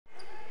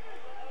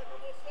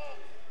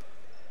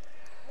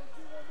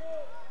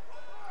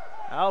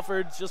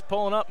Alford's just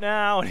pulling up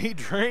now, and he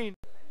drained.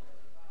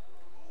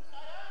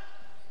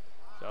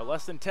 So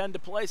less than 10 to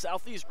play.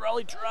 Southeast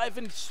Raleigh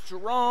driving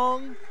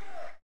strong.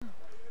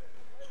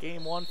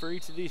 Game one for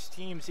each of these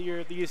teams here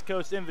at the East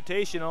Coast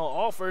Invitational.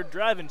 Alford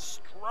driving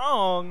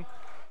strong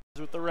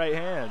with the right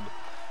hand.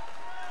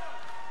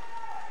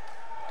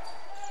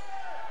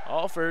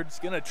 Alford's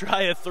gonna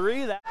try a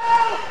three. And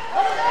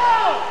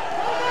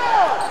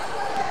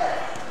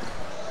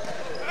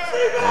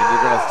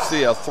you're gonna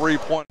see a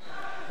 3-point.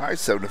 All right,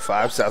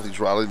 7-5. Southeast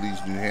Raleigh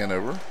leads New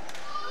Hanover.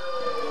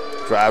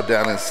 Drive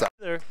down inside.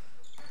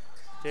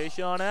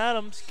 Tayshawn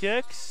Adams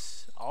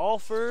kicks.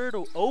 Alford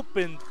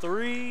open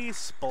three,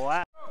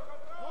 splat.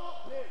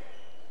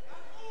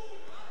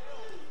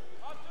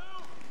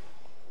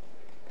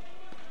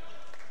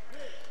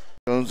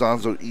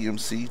 Jones-Onzo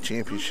EMC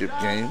championship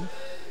game.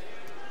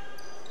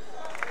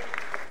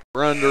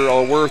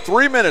 We're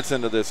 3 minutes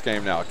into this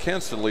game now.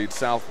 Kinston leads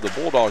the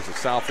Bulldogs of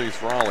Southeast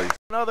Raleigh.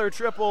 Another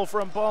triple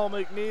from Paul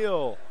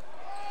McNeil.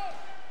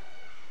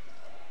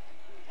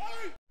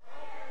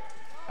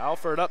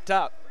 Alford up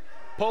top.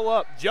 Pull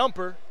up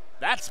jumper.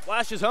 That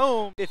splashes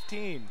home.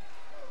 15.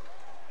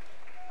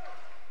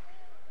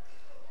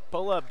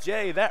 Pull up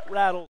Jay. That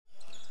rattled.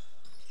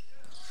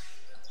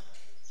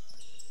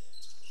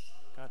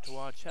 Got to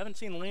watch. Haven't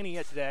seen Laney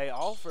yet today.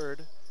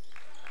 Alford.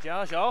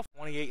 Josh Alford,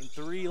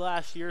 28-3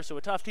 last year, so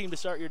a tough team to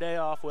start your day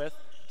off with.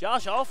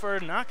 Josh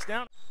Alford knocks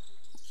down.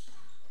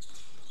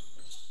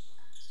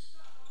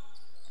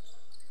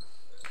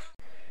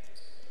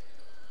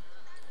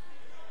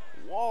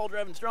 Wall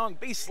driving strong,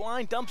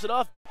 baseline, dumps it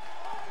off.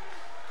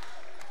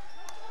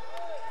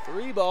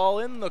 Three ball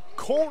in the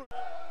corner.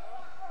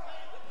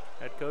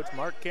 Head coach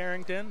Mark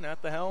Carrington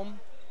at the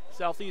helm.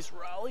 Southeast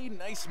Raleigh,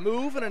 nice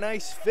move and a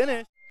nice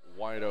finish.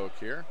 White Oak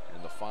here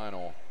in the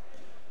final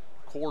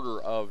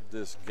quarter of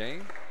this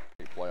game.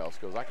 Playoffs,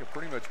 because I can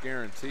pretty much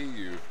guarantee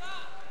you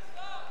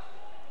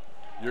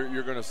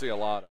you're going to see a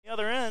lot. The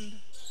other end.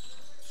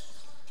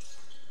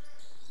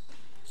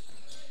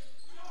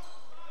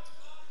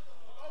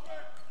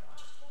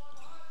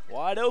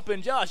 Wide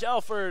open, Josh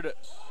Alford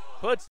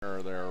puts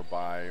there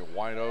by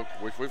White Oak,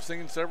 which we've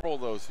seen several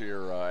of those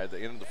here at the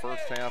end of the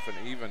first half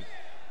and even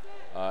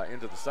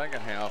into the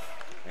second half.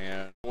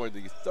 And boy,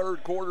 the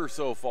third quarter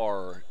so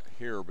far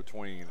here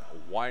between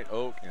White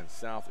Oak and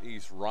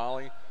Southeast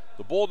Raleigh.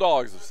 The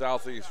Bulldogs of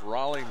Southeast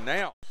Raleigh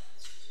now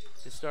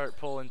to start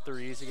pulling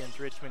threes against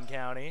Richmond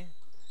County.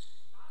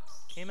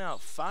 Came out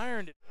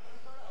firing.